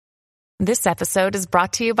This episode is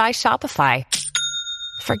brought to you by Shopify.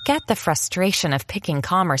 Forget the frustration of picking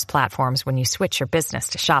commerce platforms when you switch your business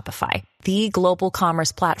to Shopify, the global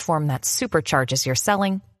commerce platform that supercharges your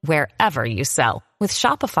selling wherever you sell. With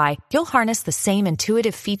Shopify, you'll harness the same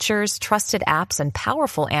intuitive features, trusted apps, and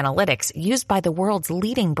powerful analytics used by the world's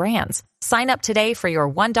leading brands. Sign up today for your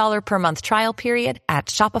 $1 per month trial period at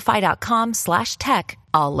shopify.com/tech,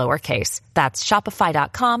 all lowercase. That's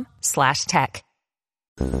shopify.com/tech.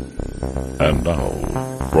 And now,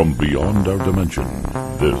 from beyond our dimension,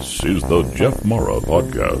 this is the Jeff Mara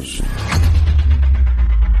Podcast.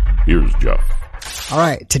 Here's Jeff. All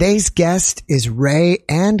right, today's guest is Ray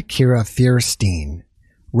and Kira Feuerstein.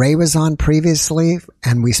 Ray was on previously,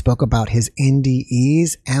 and we spoke about his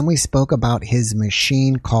NDEs, and we spoke about his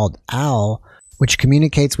machine called OWL, which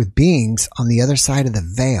communicates with beings on the other side of the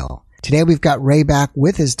veil. Today we've got Ray back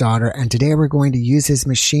with his daughter, and today we're going to use his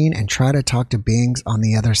machine and try to talk to beings on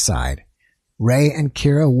the other side. Ray and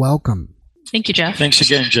Kira, welcome. Thank you, Jeff. Thanks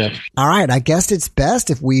again, Jeff. All right, I guess it's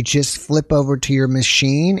best if we just flip over to your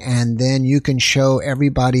machine, and then you can show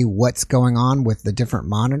everybody what's going on with the different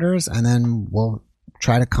monitors, and then we'll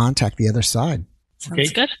try to contact the other side.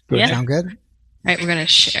 Sounds good. Yeah. Sound good? All right, we're going to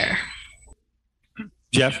share.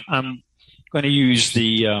 Jeff, I'm going to use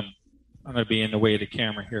I'm going to be in the way of the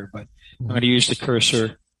camera here, but I'm going to use the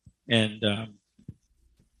cursor, and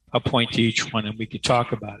I'll point to each one, and we could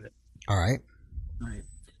talk about it. All right.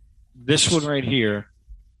 This one right here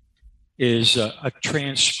is a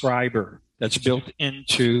transcriber that's built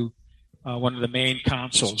into one of the main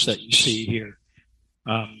consoles that you see here.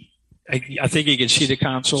 I think you can see the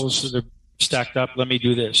consoles that are stacked up. Let me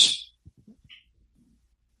do this.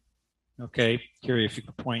 Okay, Kira, if you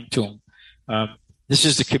could point to them. This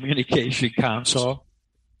is the communication console,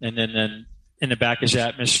 and then in the back is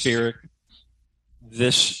atmospheric.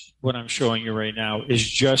 This, what I'm showing you right now, is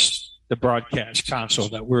just the broadcast console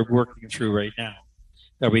that we're working through right now,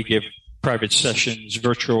 that we give private sessions,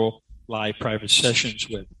 virtual live private sessions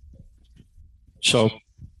with. So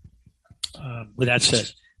with that said,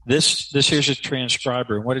 this here's a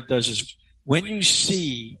transcriber, and what it does is when you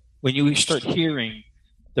start hearing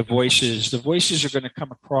the voices are going to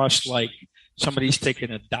come across like somebody's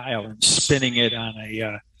taking a dial and spinning it on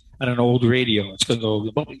an old radio. It's going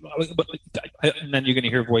to go, and then you're going to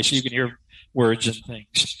hear voices. You can hear words and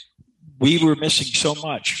things. We were missing so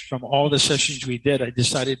much from all the sessions we did. I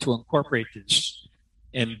decided to incorporate this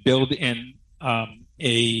and build in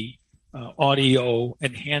a audio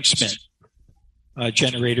enhancement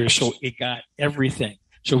generator, so it got everything.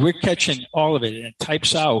 So we're catching all of it, and it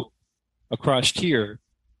types out across here.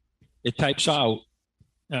 It types out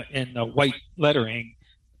in the white lettering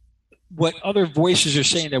what other voices are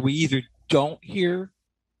saying that we either don't hear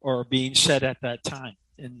or are being said at that time.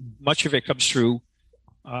 And much of it comes through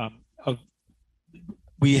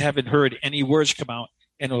we haven't heard any words come out,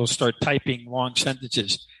 and it'll start typing long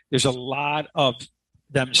sentences. There's a lot of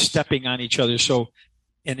them stepping on each other,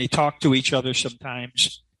 and they talk to each other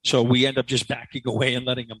sometimes, so we end up just backing away and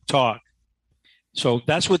letting them talk. So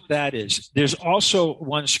that's what that is. There's also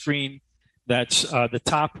one screen that's the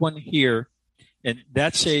top one here, and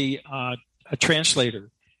that's a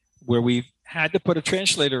translator, where we've had to put a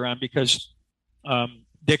translator on because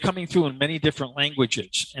they're coming through in many different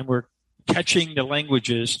languages, and we're catching the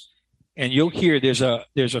languages. And you'll hear there's a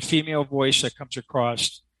female voice that comes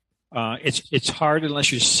across. It's hard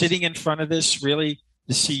unless you're sitting in front of this really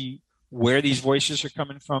to see where these voices are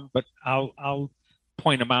coming from, but I'll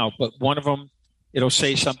point them out. But one of them, it'll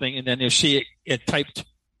say something, and then you'll see it typed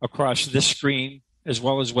across this screen, as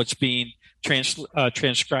well as what's being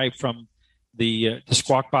transcribed from the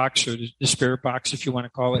squawk box, or the spirit box, if you want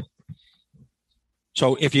to call it.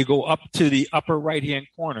 So if you go up to the upper right-hand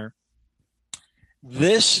corner,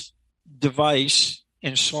 this device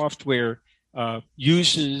and software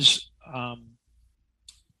uses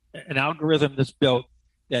an algorithm that's built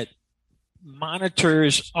that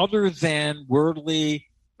monitors other than worldly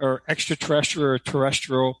or extraterrestrial or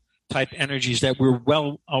terrestrial type energies that we're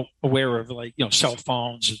well aware of, like cell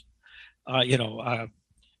phones,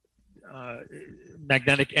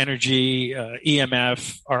 magnetic energy,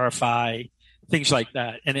 EMF, RFI, things like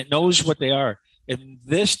that, and it knows what they are. And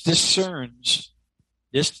this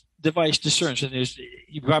device discerns, and I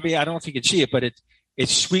don't think you can see it, but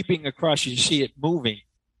it's sweeping across. You see it moving,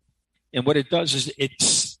 and what it does is it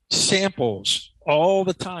samples all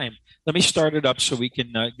the time. Let me start it up so we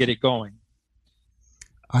can get it going.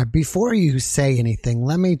 Before you say anything,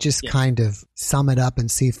 let me just kind of sum it up and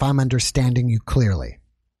see if I'm understanding you clearly.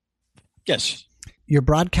 Yes. You're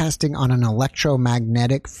broadcasting on an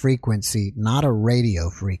electromagnetic frequency, not a radio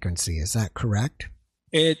frequency. Is that correct?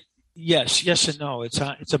 Yes and no. It's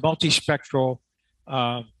a multispectral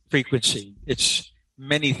frequency. It's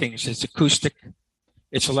many things. It's acoustic,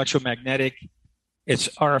 it's electromagnetic, it's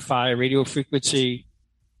RFI, radio frequency.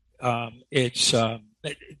 It's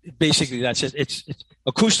basically that's it. It's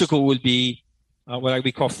acoustical would be what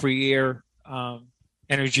we call free air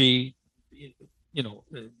energy.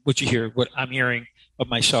 What you hear, what I'm hearing of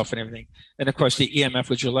myself and everything. And of course, the EMF,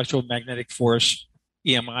 which is electromagnetic force,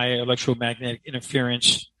 EMI, electromagnetic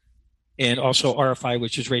interference, and also RFI,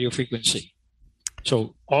 which is radio frequency.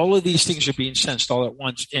 So all of these things are being sensed all at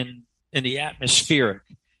once in the atmospheric,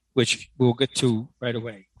 which we'll get to right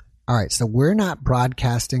away. All right. So we're not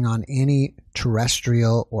broadcasting on any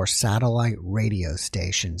terrestrial or satellite radio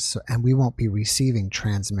stations, and we won't be receiving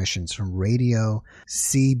transmissions from radio,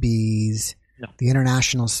 CBs, the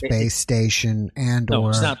International Space Station,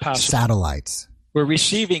 or satellites. We're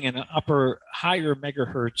receiving an higher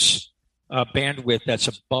megahertz bandwidth that's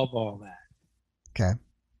above all that.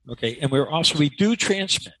 Okay, and we do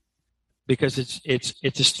transmit because it's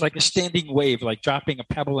just like a standing wave, like dropping a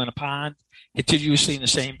pebble in a pond continuously in the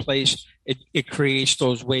same place. It creates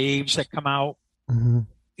those waves that come out.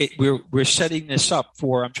 Mm-hmm. We're setting this up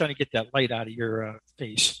for. I'm trying to get that light out of your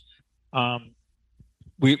face.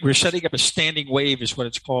 We're setting up a standing wave, is what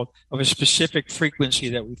it's called, of a specific frequency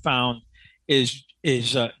that we found is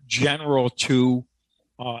general to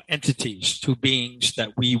entities, to beings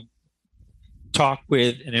that we talk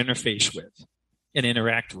with and interface with and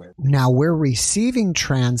interact with. Now we're receiving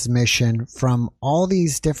transmission from all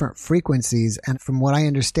these different frequencies, and from what I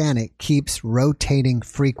understand, it keeps rotating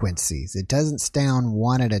frequencies. It doesn't stay on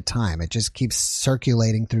one at a time. It just keeps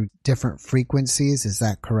circulating through different frequencies. Is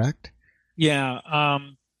that correct? Yeah,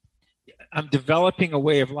 I'm developing a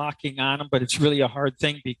way of locking on them, but it's really a hard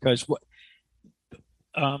thing because what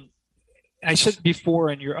I said before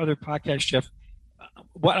in your other podcast, Jeff,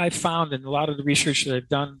 what I found in a lot of the research that I've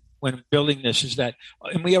done when building this is that,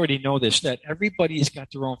 and we already know this, that everybody's got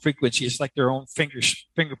their own frequency. It's like their own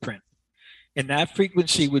fingerprint. And that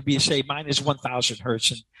frequency would be, say, mine is 1,000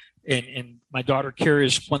 hertz, and my daughter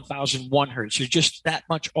Kira's 1,001 hertz. You're just that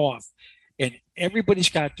much off. And everybody's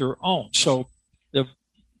got their own. So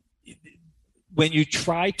when you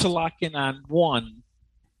try to lock in on one,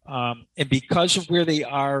 and because of where they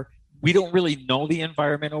are, we don't really know the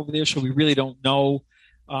environment over there, so we really don't know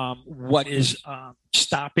what is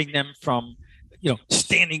stopping them from,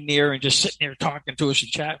 standing there and just sitting there talking to us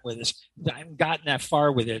and chatting with us. I haven't gotten that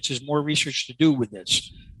far with it. There's more research to do with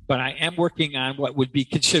this, but I am working on what would be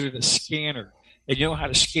considered a scanner. And you know how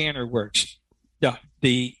the scanner works.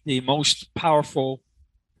 The most powerful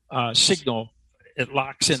signal, it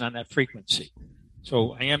locks in on that frequency.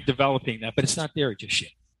 So I am developing that, but it's not there just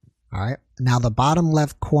yet. All right. Now the bottom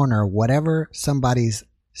left corner, whatever somebody's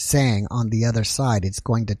saying on the other side, it's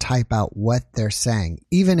going to type out what they're saying,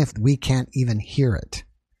 even if we can't even hear it.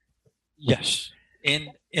 Yes. And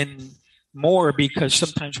more because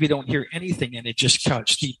sometimes we don't hear anything and it just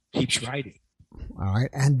keeps writing. All right.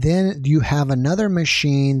 And then you have another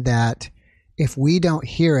machine that if we don't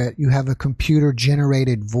hear it, you have a computer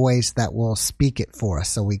generated voice that will speak it for us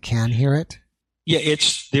so we can hear it. Yeah,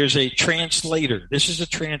 there's a translator. This is a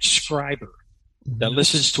transcriber that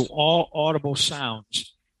listens to all audible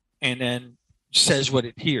sounds and then says what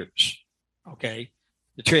it hears. Okay,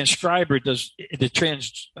 the transcriber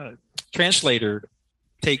translator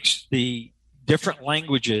takes the different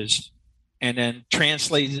languages and then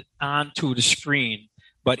translates it onto the screen,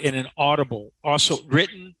 but in an audible, also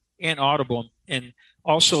written and audible, and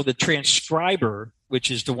also the transcriber, which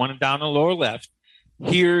is the one down the lower left,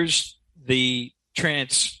 hears the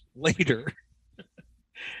translator.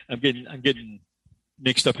 I'm getting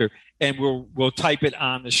mixed up here, and we'll type it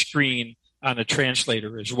on the screen on the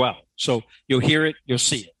translator as well. So you'll hear it, you'll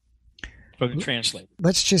see it from the translator.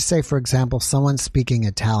 Let's just say, for example, someone's speaking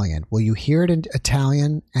Italian. Will you hear it in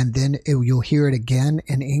Italian, and then you'll hear it again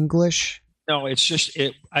in English? No, it's just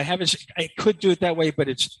I could do it that way, but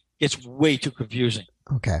it's way too confusing.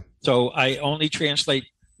 Okay. So I only translate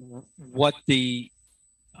what the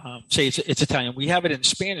say it's Italian. We have it in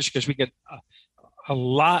Spanish because we get a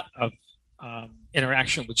lot of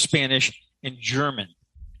interaction with Spanish and German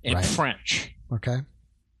and French. Okay.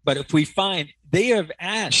 But if we find they have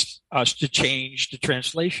asked us to change the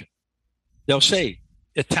translation, they'll say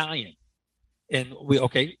Italian. And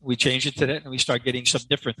we change it to that and we start getting some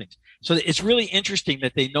different things. So it's really interesting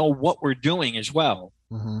that they know what we're doing as well.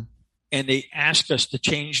 Mm-hmm. And they ask us to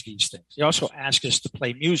change these things. They also ask us to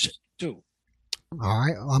play music too. All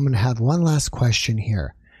right. Well, I'm going to have one last question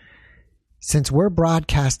here. Since we're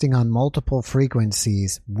broadcasting on multiple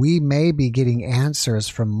frequencies, we may be getting answers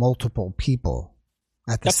from multiple people.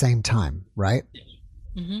 at the same time, right?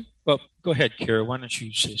 Mm-hmm. Well, go ahead, Kira. Why don't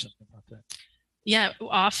you say something about that? Yeah,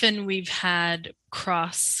 often we've had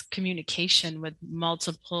cross communication with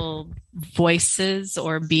multiple voices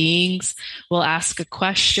or beings. We'll ask a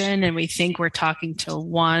question and we think we're talking to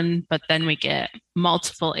one, but then we get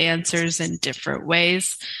multiple answers in different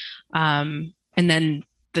ways. And then,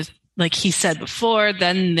 like he said before,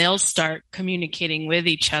 then they'll start communicating with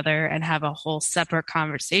each other and have a whole separate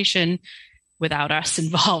conversation without us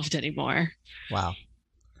involved anymore. Wow.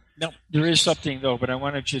 No, there is something though, but I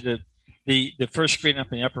wanted you to. The first screen up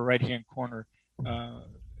in the upper right-hand corner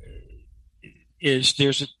is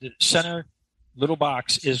the center little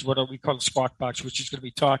box is what we call the squawk box, which is going to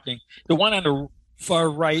be talking. The one on the far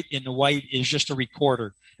right in the white is just a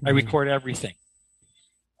recorder. Mm-hmm. I record everything.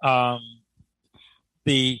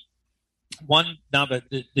 The one now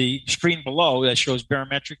the screen below that shows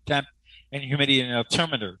barometric temp and humidity and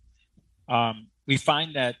altimeter. We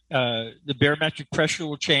find that the barometric pressure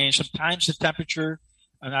will change. Sometimes the temperature.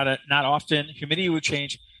 Not often. Humidity would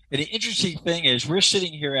change. And the interesting thing is we're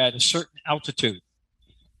sitting here at a certain altitude,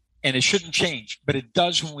 and it shouldn't change, but it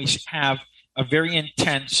does when we have a very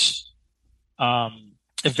intense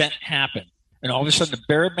event happen. And all of a sudden, the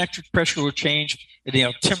barometric pressure will change and the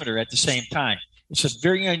altimeter at the same time. It's a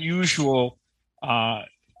very unusual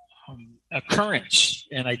occurrence,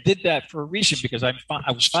 and I did that for a reason because I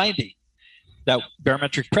was finding that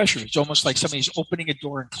barometric pressure is almost like somebody's opening a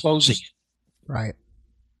door and closing it. Right.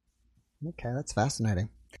 Okay, that's fascinating.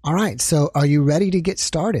 All right, so are you ready to get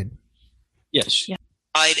started? Yes. Yeah.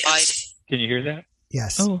 Can you hear that?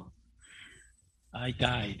 Yes. Oh. I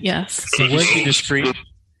died. Yes. Can you see the screen?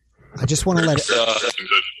 I just want to let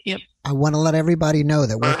Yep. I want to let everybody know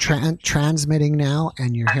that we're transmitting now,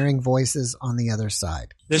 and you're hearing voices on the other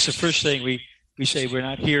side. This is the first thing we say. We're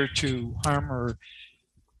not here to harm or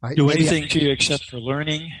Right? do anything to you except for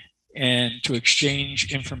learning and to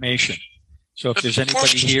exchange information. So if there's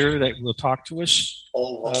anybody here that will talk to us,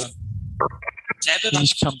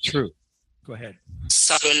 please come through. Go ahead.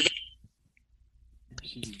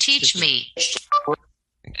 Teach me.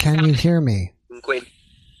 Can you hear me?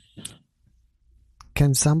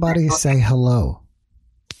 Can somebody say hello?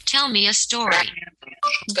 Tell me a story.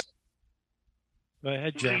 Go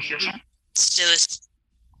ahead, Jeff.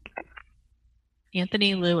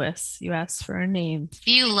 Anthony Lewis, you asked for a name.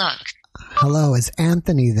 You look. Hello, is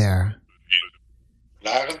Anthony there?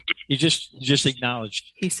 You just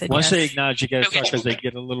acknowledged. He said Once yes. they acknowledge, you got to talk because they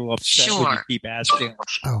get a little upset when you Sure. keep asking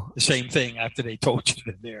Oh, the same thing after they told you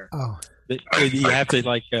they're there. oh, You have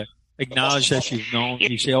to acknowledge that you've known.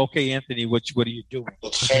 You say, "Okay, Anthony, what are you doing?"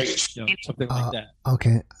 Something like that.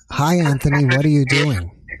 okay. Hi, Anthony. What are you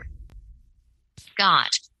doing? God.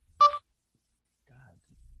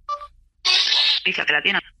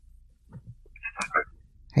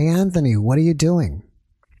 Hey, Anthony. What are you doing?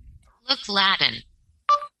 Look Latin.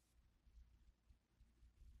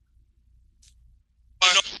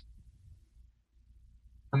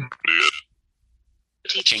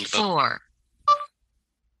 Teaching 4.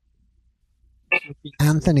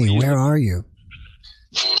 Anthony, where are you?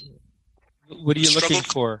 What are you looking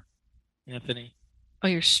for, Anthony? Oh,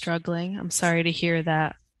 you're struggling. I'm sorry to hear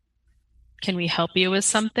that. Can we help you with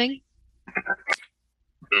something?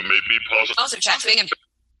 Also checking and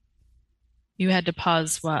You had to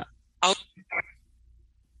pause what?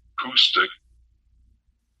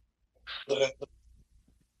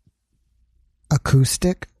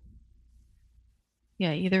 Acoustic?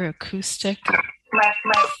 Yeah, either acoustic.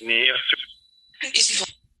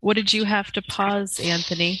 What did you have to pause,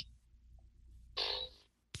 Anthony?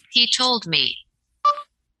 He told me.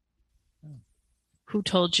 Who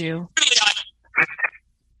told you?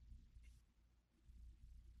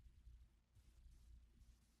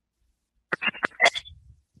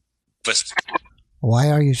 Why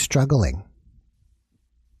are you struggling?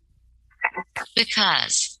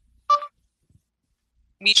 Because.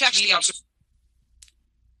 me check the answer.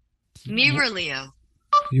 Mirror Leo.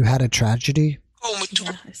 You had a tragedy?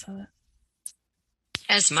 Yeah, I saw that.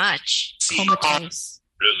 As much. Comatose.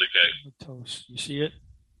 Toast. You see it?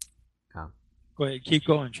 Oh. Go ahead. Keep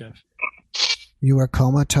going, Jeff. You were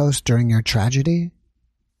comatose during your tragedy?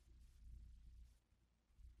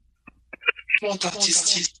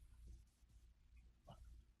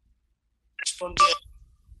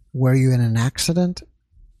 Were you in an accident?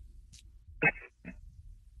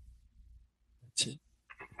 That's it.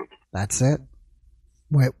 That's it?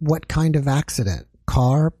 Wait, what kind of accident?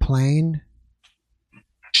 Car, plane?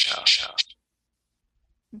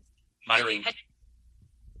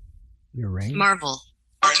 Your ring? Marvel.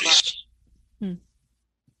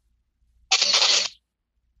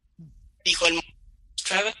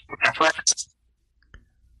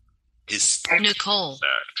 Is Nicole.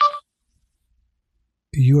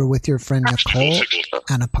 You were with your friend Nicole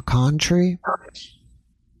and a pecan tree?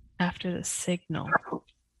 After the signal.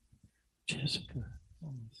 Jessica.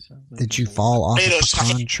 Did you fall off a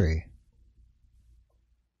pecan tree?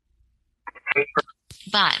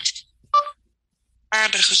 But.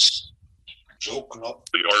 aardig. Zo knap.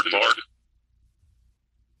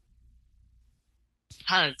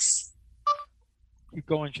 Hugs. Keep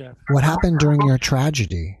going, Jeff. What happened during your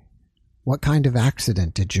tragedy? What kind of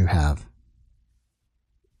accident did you have?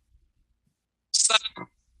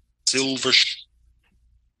 Silver.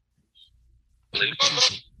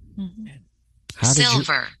 Mm-hmm.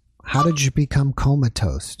 Silver. How did you become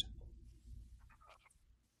comatose?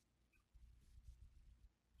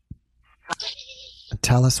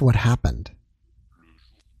 Tell us what happened.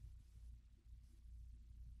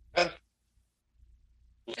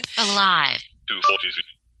 Alive.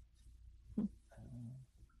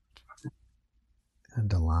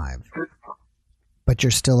 And alive. But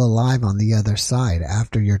you're still alive on the other side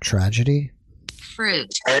after your tragedy?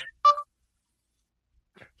 Fruit.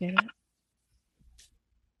 Get it?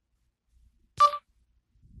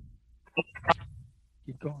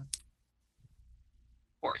 Keep going.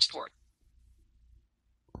 Sport.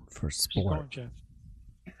 For Keep going, sport. Jeff.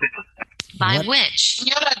 By What? which?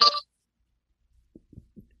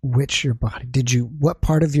 Which your body? What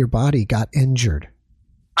part of your body got injured?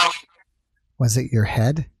 Was it your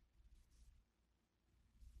head?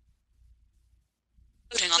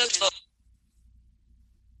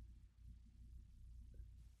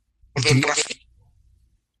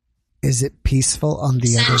 Is it peaceful on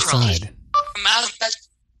the other Central. side?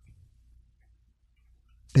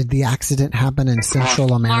 Did the accident happen in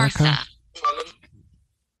Central America? Martha.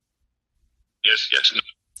 Yes.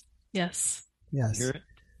 Yes. Yes. Hear it?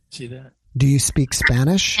 See that? Do you speak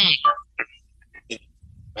Spanish? Hank.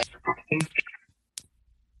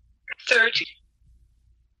 30.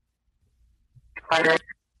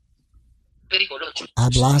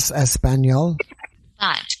 ¿Hablas español?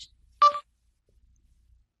 But.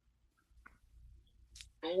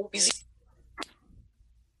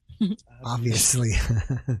 Obviously.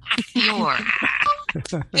 Your.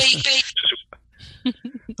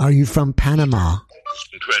 Are you from Panama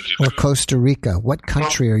or Costa Rica? What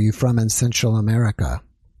country are you from in Central America?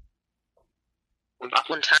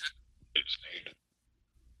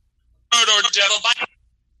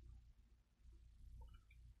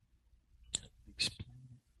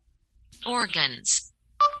 Organs.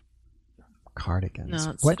 Cardigans.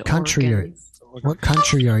 No, it What said country organs. What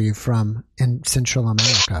country are you from in Central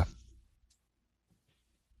America?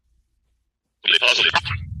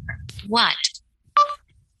 What?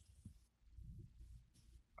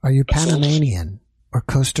 Are you Panamanian or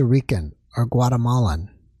Costa Rican or Guatemalan?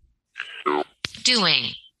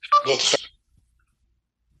 Doing.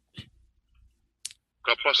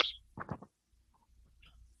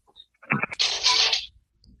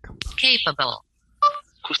 Capable.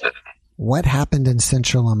 What happened in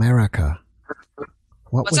Central America?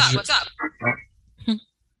 What's up?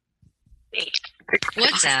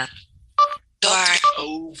 What's up?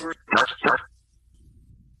 Over.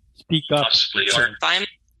 Speak up. Fine.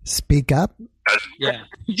 Speak up. Yeah.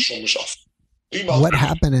 Soms af. What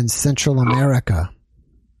happened in Central America?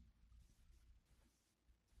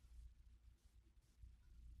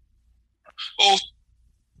 Oh.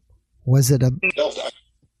 Was it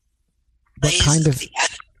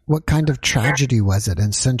what kind of tragedy was it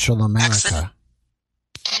in Central America?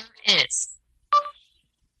 There is.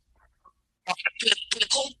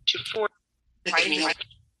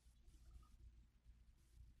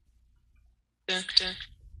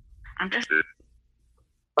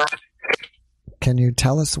 Can you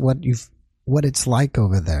tell us what it's like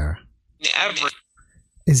over there? Never.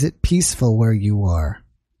 Is it peaceful where you are?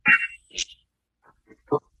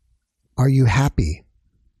 Are you happy?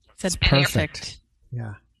 Said perfect. perfect.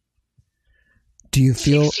 Yeah. Do you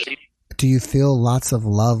feel lots of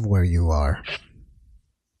love where you are?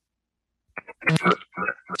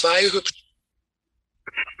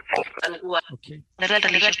 Okay.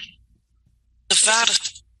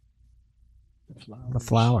 The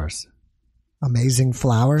flowers. Amazing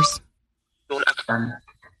flowers?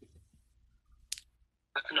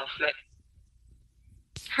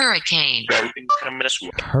 Hurricane.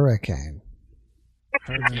 Hurricane.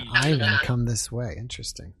 Hurricane Ivan come this way.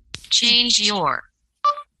 Interesting. Change your.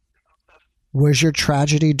 Was your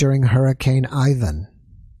tragedy during Hurricane Ivan?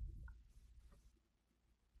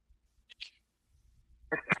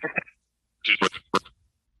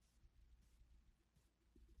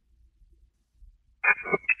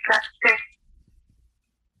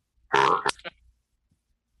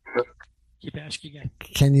 Keep asking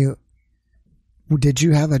again. Did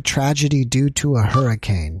you have a tragedy due to a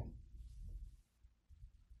hurricane?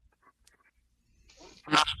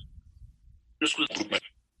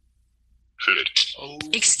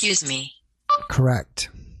 Excuse me. Correct.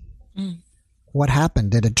 What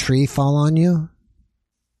happened? Did a tree fall on you?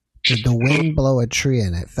 Did the wind blow a tree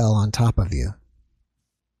and it fell on top of you?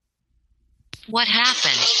 What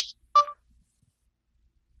happened?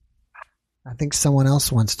 I think someone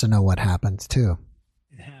else wants to know what happens too.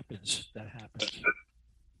 It happens. That happens.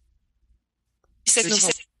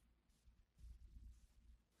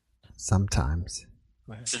 Sometimes.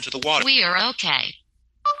 Go ahead. Into the water. We are okay.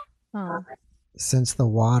 Oh. Since the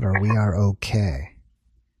water, we are okay.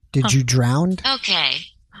 Did you drown Okay.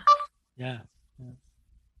 Yeah.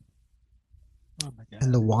 Oh my God.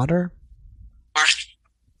 in the water?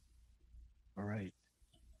 All right.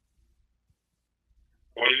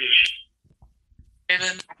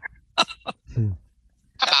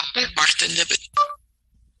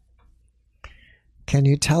 Can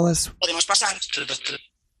you tell us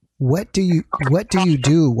what do you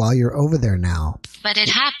do while you're over there now? But it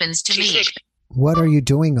happens to me. What are you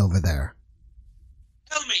doing over there?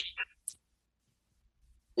 Tell me.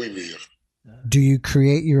 Oei weer. Do you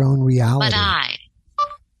create your own reality? But I.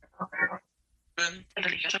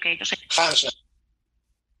 Ga eens naar.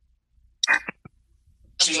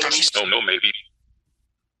 No, maybe.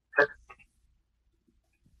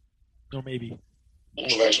 No, maybe.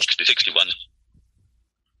 Onderwijzer 61.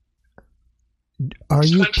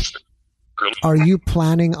 Are you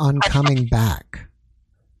planning on coming back?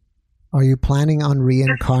 Are you planning on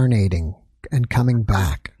reincarnating and coming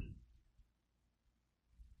back?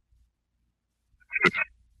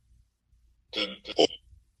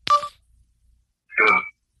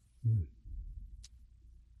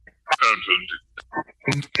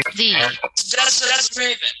 That's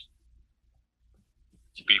Raven.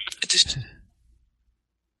 Het is.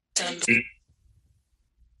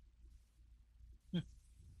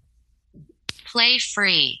 Play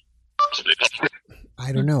free.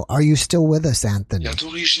 I don't know. Are you still with us, Anthony? Ja,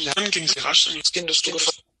 toen is hij ging zich hard en het kinderstoel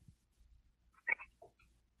van.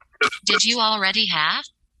 Did you already have?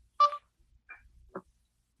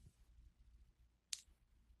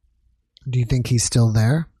 Do you think he's still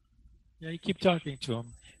there? Yeah, you keep talking to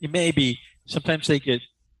him. It may be. Sometimes they get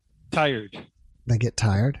tired. They get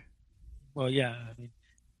tired? Well, yeah. I mean,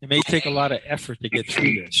 it may take a lot of effort to get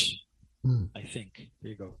through this. I think.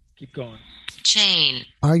 There you go. Keep going. Chain.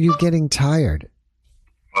 Are you getting tired?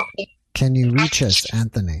 Can you reach us,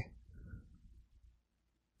 Anthony?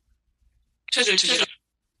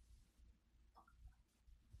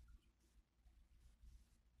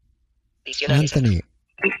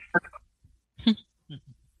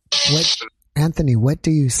 Anthony. What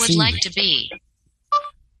do you see? Would like to be.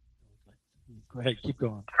 Go ahead. Keep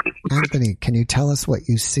going. Anthony, can you tell us what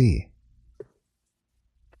you see?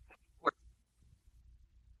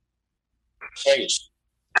 Engels.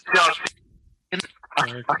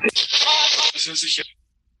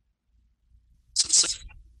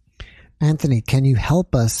 Anthony, can you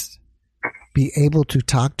help us be able to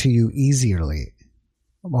talk to you easily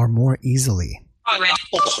or more easily?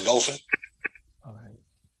 Opgeloven. All right.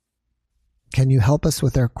 Can you help us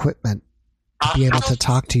with our equipment to be able to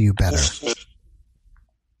talk to you better?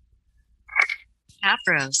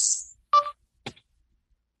 Afros.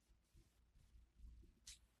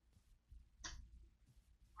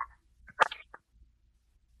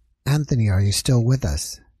 Anthony, are you still with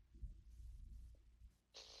us?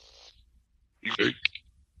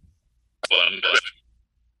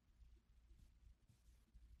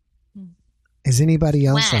 Is anybody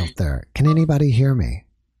else When? out there? Can anybody hear me?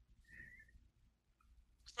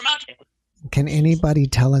 Can anybody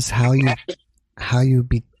tell us how you got on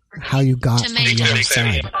the other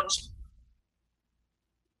side? 2, 3,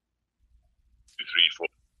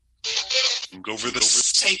 4. Go over the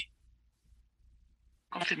tape.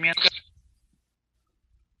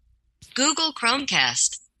 Google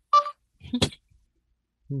Chromecast.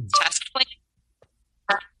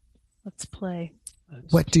 Let's play.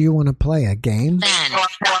 What do you want to play? A game? Then.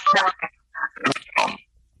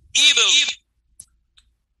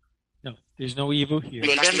 No, there's no evil here.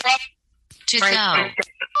 To go.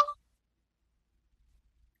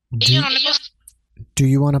 Do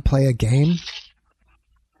you want to play a game?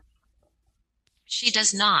 She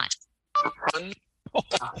does not.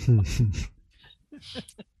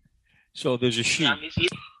 So there's a she.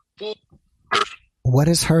 What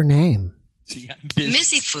is her name? See, I'm busy.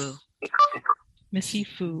 Missy Fu. Missy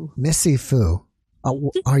Fu. Missy Fu.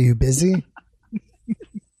 Are you busy?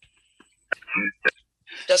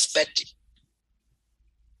 That's Betty.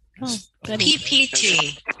 Oh, Oh,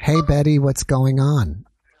 PPT. Hey, Betty, what's going on?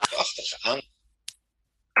 Achter ze aan.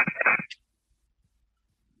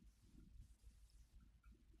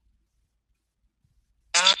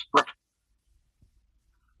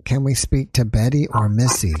 Can we speak to Betty or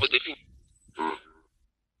Missy?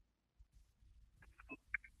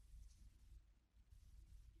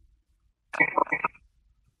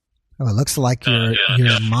 Oh, it looks like your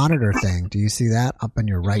monitor thing. Do you see that up in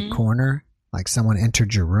your right corner? Like someone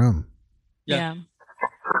entered your room. Yeah.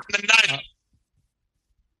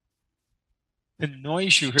 The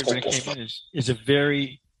noise you heard when it came in is a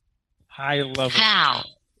very high level How?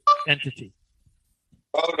 entity.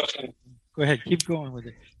 Go ahead, keep going with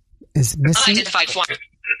it. Is Missy? Unidentified form.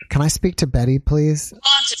 Can I speak to Betty, please?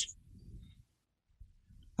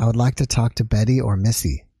 I would like to talk to Betty or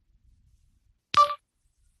Missy.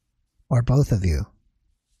 Or both of you.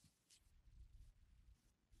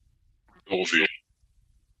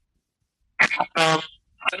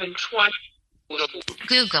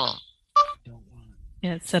 Google.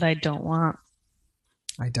 Yeah, it said I don't want.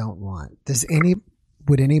 I don't want.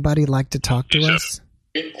 Would anybody like to talk to us?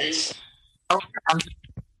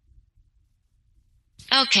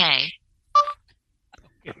 Okay.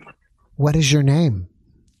 What is your name?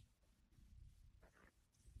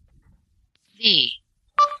 V.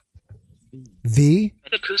 V?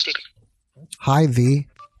 Acoustic. Hi, V.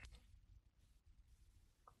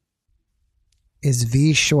 Is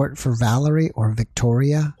V short for Valerie or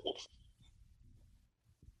Victoria?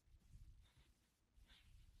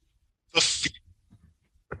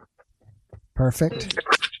 Perfect.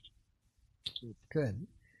 Good.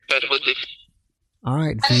 All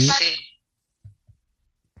right, V.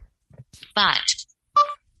 But.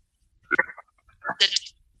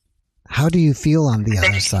 How do you feel on the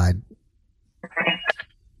other side?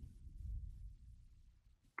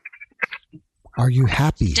 Are you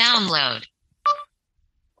happy? Download.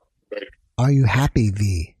 Are you happy,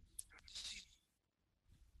 V?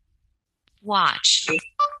 Watch.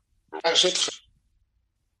 Waar zit ge?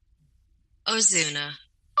 Ozuna.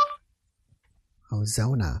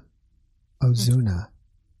 Ozona. Ozuna.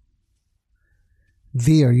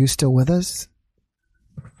 V, are you still with us?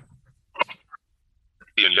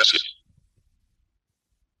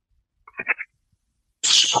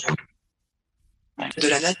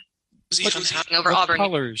 Over What Auburn.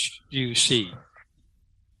 colors do you see?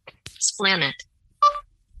 Planet.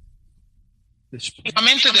 This I'm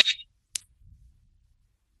into this.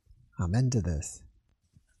 I'm into this.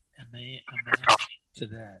 I'm to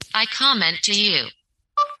that. I comment to you.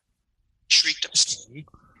 Okay.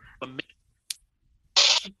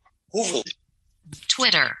 Hoeveel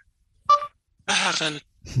Twitter. dagen?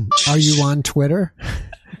 Are you on Twitter?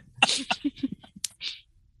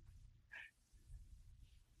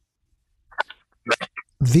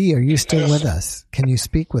 V, are you still with us? Can you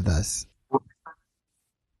speak with us?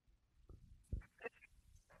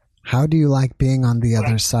 How do you like being on the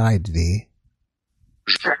other side, V?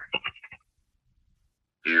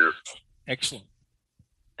 Hier. Excellent.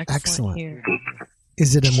 Excellent. Here.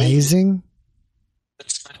 Is it amazing?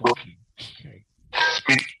 Okay.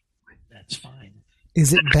 That's fine.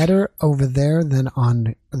 Is it better over there than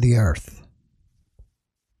on the earth?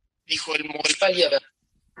 Die gooien mooi.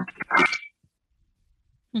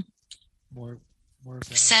 More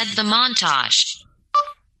Said the montage.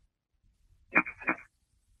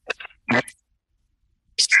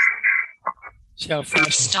 See how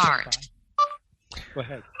fast Start. Go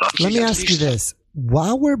ahead. Let me ask you this.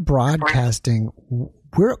 While we're broadcasting,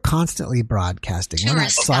 we're constantly broadcasting. We're not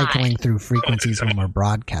Tourist cycling guide. through frequencies when we're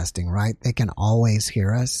broadcasting, right? They can always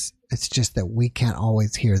hear us. It's just that we can't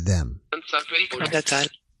always hear them.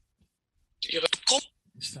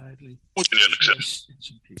 Decidedly. Moet je eerlijk zijn.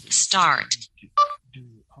 Some people Start. do.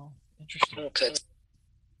 Oh, interesting.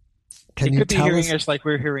 Can They you could be tell hearing us? us like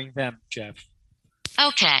we're hearing them, Jeff.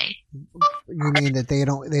 Okay. You mean that they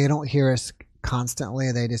don't hear us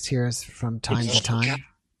constantly? They just hear us from time to time.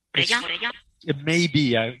 It may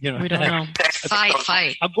be. We don't know.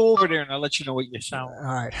 Fight. I'll go over there and I'll let you know what you sound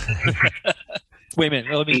All right. Wait a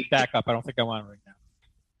minute. Let me back up. I don't think I'm on right now.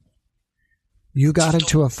 You got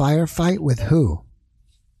into a firefight with who?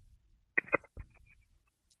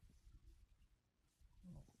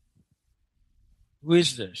 Who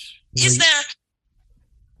is this? Is there?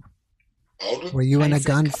 Houden. Were you in a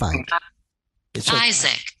Isaac. gunfight? It's like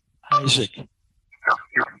Isaac. Isaac.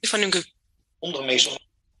 Van hun Ondermeester.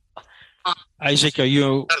 Isaac, are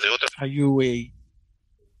you a...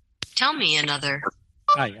 Tell me another.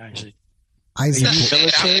 Hi, Isaac. Are you Isaac,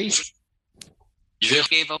 military?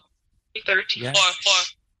 gave up 13 Yeah. or.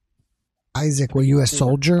 Isaac, were you a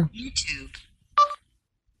soldier? YouTube.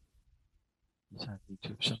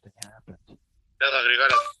 if something happened. Nada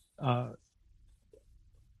agregar.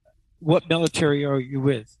 What military are you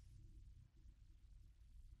with?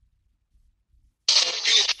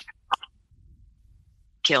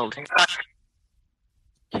 Killed.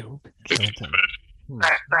 Killed? Killed him.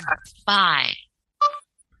 By.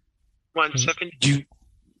 1 second. Do you,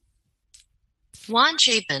 Juan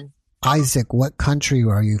Chapin. Isaac, what country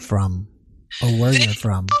are you from? Or where you're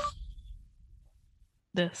from?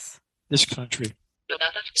 This. this country?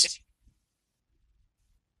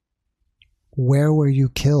 Where were you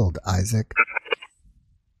killed, Isaac?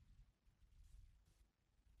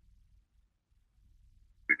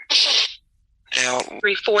 Now,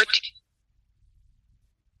 314.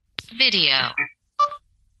 Video.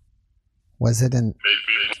 Was it in...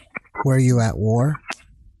 Were you at war?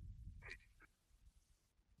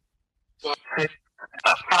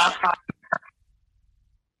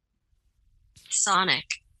 Sonic.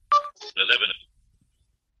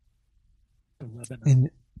 11.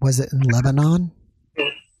 Was it in Lebanon?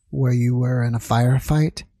 Where you were in a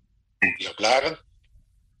firefight? Klaren.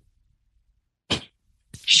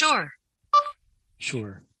 Sure.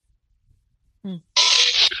 Sure. 5.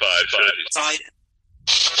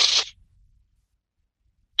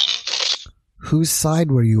 Whose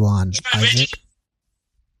side were you on, Isaac?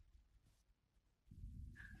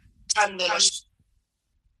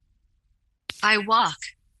 I walk.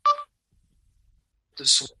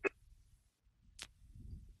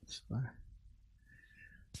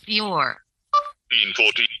 Your.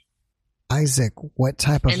 40. Isaac, what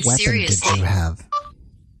type of And weapon did seriously. you have?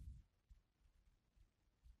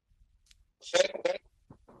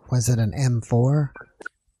 Was it an M4?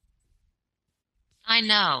 I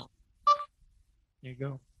know. There you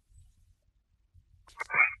go.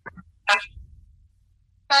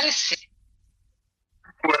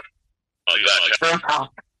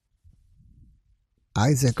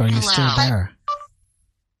 Isaac, are you still Hello. there?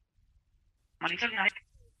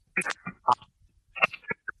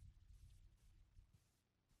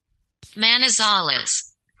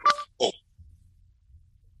 Manizales.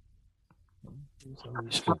 There's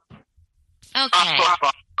always hope. Okay.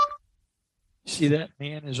 See that?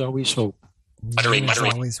 Man is always hope. Man is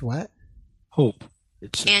always what? Hope.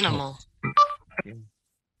 It's Animal. hope.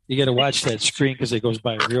 You got to watch that screen because it goes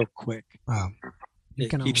by real quick. Oh, you It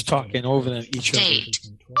can keeps always- talking over them each other. Date.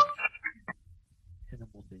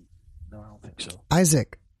 Animal date. No, I don't think so.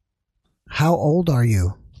 Isaac, how old are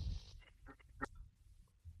you?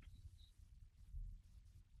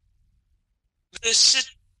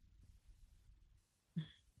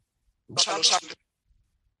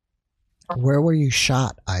 Where were you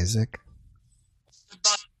shot, Isaac?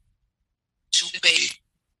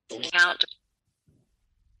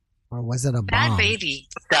 Or was it a Bad bomb? baby.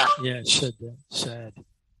 Yeah, it said that. Sad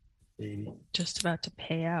baby. Just about to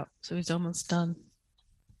pay out, so he's almost done.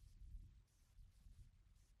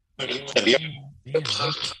 Man,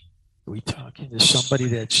 are we talking to somebody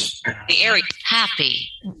that's The area. Happy.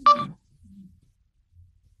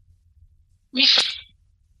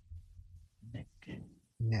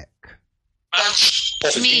 Nick.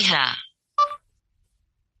 Mija.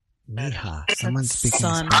 Mija. Someone's speaking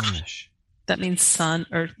son. Spanish. That means son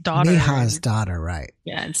or daughter. Mija's daughter, right?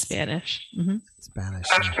 Yeah, in Spanish. Mm-hmm. Spanish.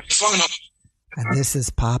 Yeah. And this is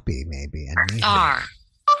Poppy, maybe. And Mija. R.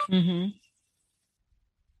 Mm-hmm.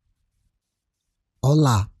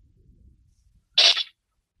 Hola.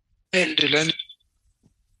 Pendulum.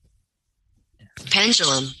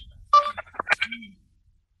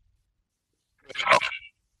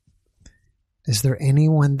 Is there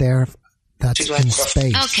anyone there that's in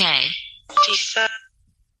space? Okay.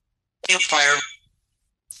 Fire.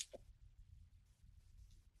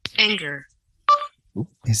 Anger.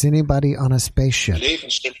 Is anybody on a spaceship?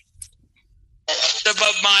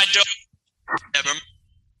 Above my door. Never.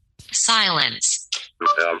 Silence.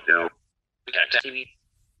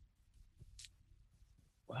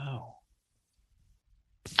 wow.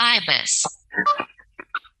 Ibis.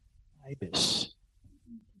 Ibis.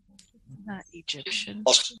 Not Egyptian.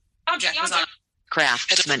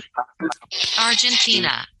 Craftsman.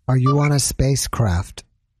 Argentina. Are you on a spacecraft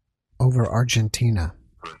over Argentina?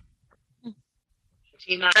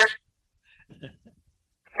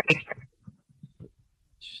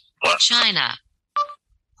 China.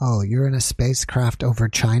 Oh, you're in a spacecraft over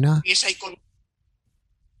China?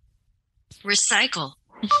 Recycle.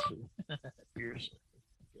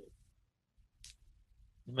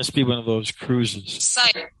 It must be one of those cruises.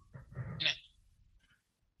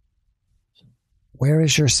 Where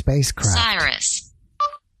is your spacecraft? Cyrus.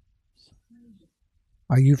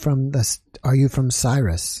 Are you from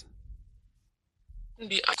Cyrus?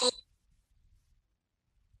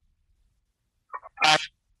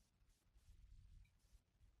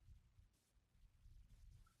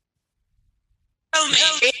 Tell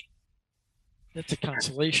me. That's a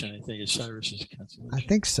constellation, I think. It's Cyrus's constellation. I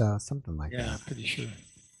think so. Something like Yeah, that. I'm pretty sure.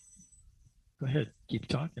 Go ahead. Keep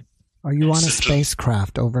talking. Are you on a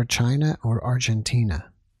spacecraft over China or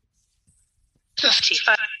Argentina?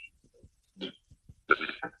 55.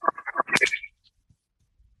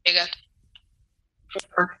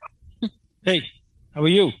 Hey, how are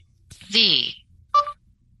you? V.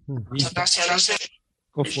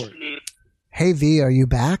 Go for it. Hey V, are you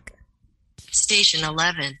back? Station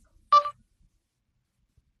 11.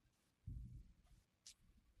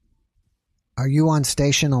 Are you on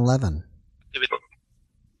station 11?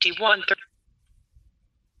 51.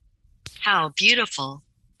 How beautiful.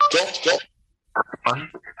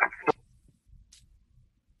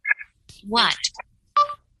 What?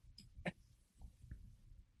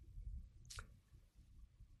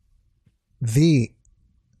 V,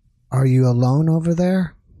 are you alone over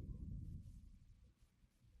there?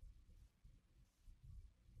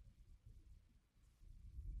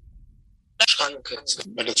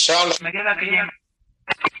 Met het zalen.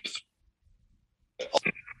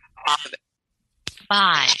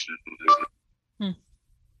 Bye.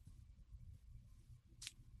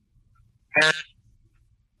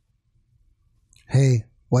 Hey,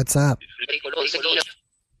 what's up?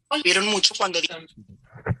 Vieron mucho cuando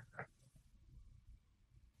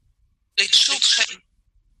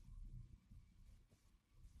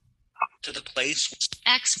to the place.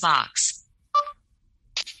 Xbox.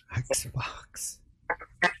 Xbox.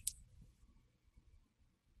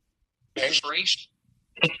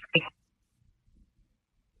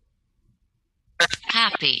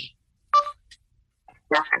 Happy.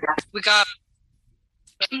 We got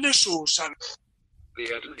la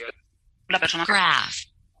persona. Graph.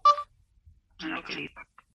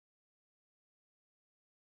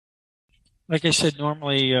 Like I said,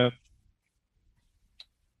 normally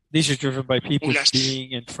these are driven by people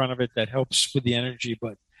being in front of it. That helps with the energy.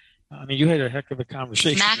 But I mean, you had a heck of a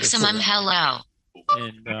conversation. Maximum hello.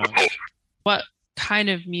 And What kind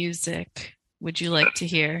of music would you like to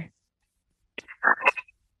hear?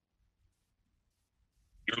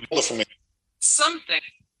 Something.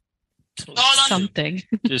 Something.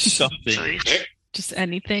 just something. Just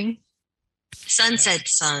anything. Sunset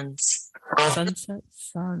Suns. Sunset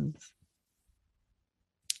Suns.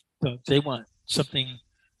 So they want something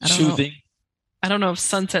I don't know. soothing. I don't know if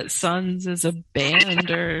Sunset Suns is a band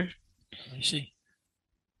or Let me see.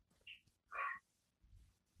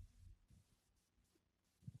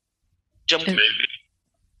 Jump It- baby.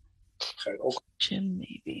 Jim,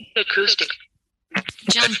 maybe. Acoustic.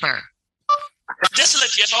 Jumper. Just to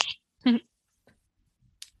let you know.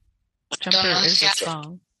 Jumper is a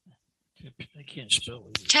song. I can't spell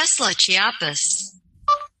it. Tesla Chiapas.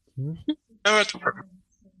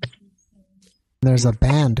 There's a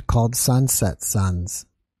band called Sunset Suns.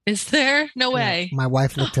 Is there? No way. My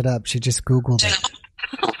wife looked it up. She just Googled it.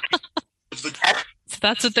 So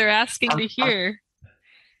that's what they're asking to hear.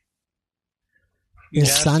 Is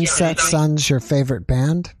Yeah. Sunset Suns your favorite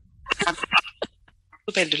band? Where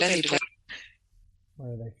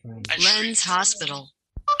are they from? Lens Hospital.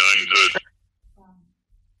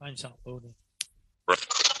 Mine's not loading.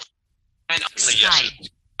 Skype.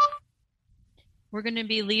 We're going to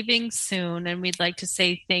be leaving soon, and we'd like to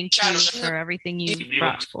say thank you for everything you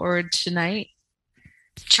brought forward tonight.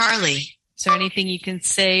 Charlie. Is there anything you can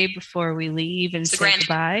say before we leave and say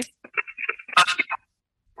goodbye?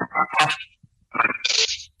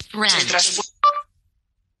 Brent.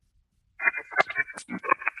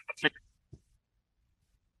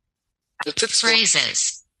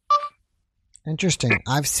 Phrases. Interesting.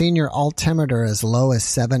 I've seen your altimeter as low as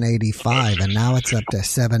 785, and now it's up to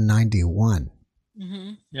 791.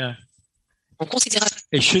 Mm-hmm. Yeah.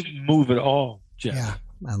 It shouldn't move at all, Jeff. Yeah,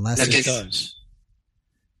 unless But it it's, does.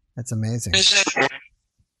 that's amazing.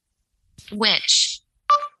 Which?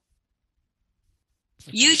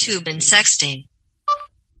 YouTube and sexting.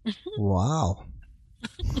 Wow.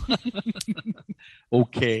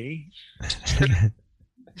 Okay.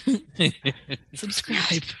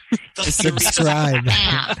 Subscribe. Subscribe.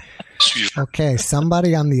 Bam. Okay,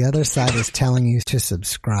 somebody on the other side is telling you to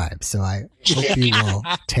subscribe, so I hope you will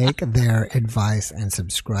take their advice and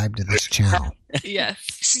subscribe to this channel. Yes.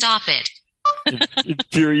 Stop it.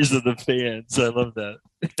 Furies of the fans. I love that.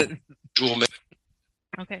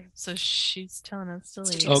 Okay, so she's telling us to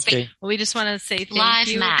leave. Okay. Well, we just want to say thank Live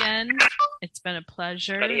you map. again. It's been a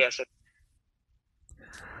pleasure.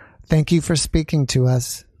 Thank you for speaking to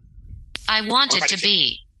us. I want it to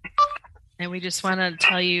be. And we just want to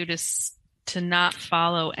tell you to to not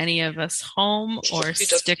follow any of us home or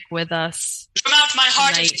stick with us From out my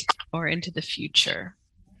heart. tonight or into the future.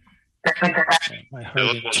 My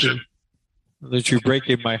heart in two. That you're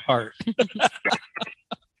breaking my heart.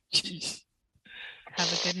 Jeez.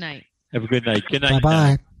 Have a good night. Have a good night. Good night.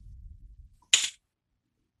 Bye-bye.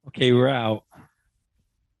 Okay, we're out.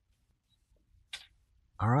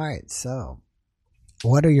 All right. So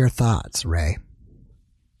what are your thoughts, Ray?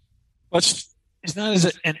 Well, it's not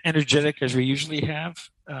as energetic as we usually have.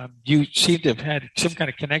 You seem to have had some kind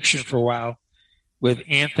of connection for a while with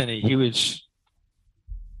Anthony. He was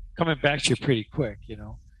coming back to you pretty quick, you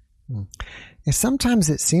know. And sometimes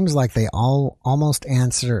it seems like they all almost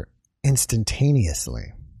answer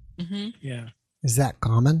instantaneously. Mm-hmm. Yeah. Is that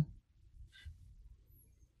common?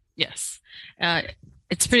 Yes.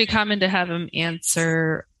 It's pretty common to have them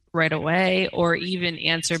answer right away or even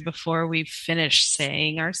answer before we finish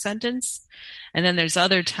saying our sentence. And then there's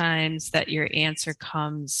other times that your answer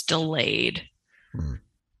comes delayed.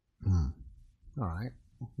 All right.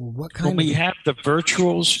 Well, what When kind we of... have the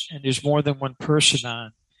virtuals and there's more than one person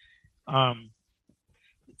on,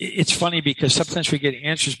 it's funny because sometimes we get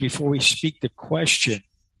answers before we speak the question,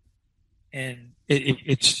 and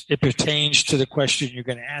it pertains to the question you're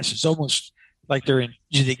going to ask. It's almost like they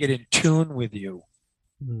get in tune with you.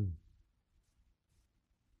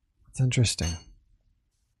 It's interesting.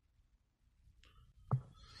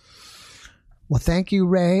 Well, thank you,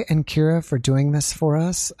 Ray and Kira, for doing this for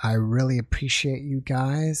us. I really appreciate you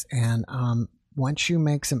guys. And once you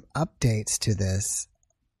make some updates to this,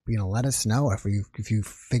 let us know if you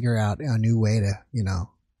figure out a new way to,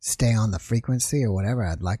 stay on the frequency or whatever.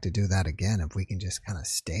 I'd like to do that again. If we can just kind of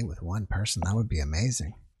stay with one person, that would be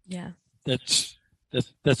amazing. Yeah. That's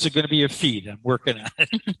going to be a feat. I'm working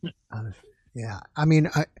on it. Yeah. I mean,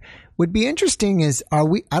 would be interesting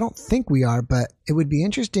I don't think we are, but it would be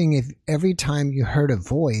interesting if every time you heard a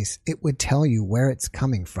voice, it would tell you where it's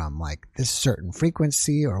coming from, like this certain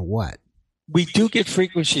frequency or what. We do get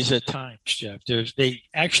frequencies at times, Jeff. They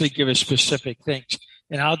actually give us specific things,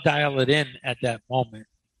 and I'll dial it in at that moment.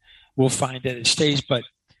 We'll find that it stays. But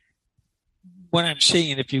what I'm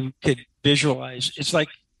seeing, if you could visualize, it's like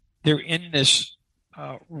they're in this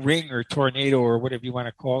ring or tornado or whatever you want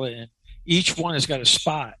to call it, and each one has got a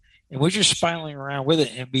spot, and we're just spiraling around with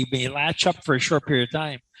it, and we may latch up for a short period of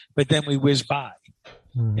time, but then we whiz by.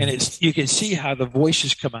 And you can see how the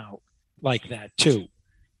voices come out like that too.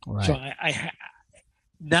 Right. So I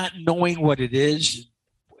not knowing what it is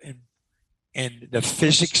and the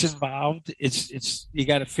physics involved, it's you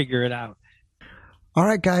got to figure it out. All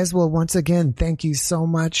right, guys. Well, once again, thank you so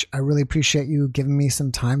much. I really appreciate you giving me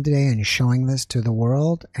some time today and showing this to the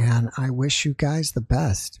world. And I wish you guys the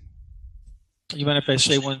best. You mind if I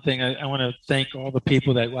say one thing? I want to thank all the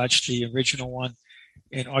people that watched the original one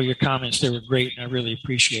and all your comments. They were great, and I really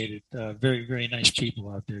appreciate it. Very, very nice people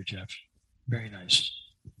out there, Jeff. Very nice.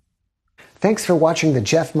 Thanks for watching the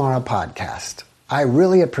Jeff Mara podcast. I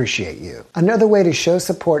really appreciate you. Another way to show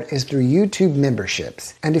support is through YouTube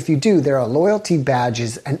memberships. And if you do, there are loyalty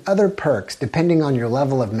badges and other perks depending on your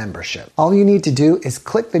level of membership. All you need to do is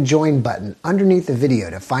click the join button underneath the video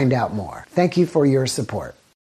to find out more. Thank you for your support.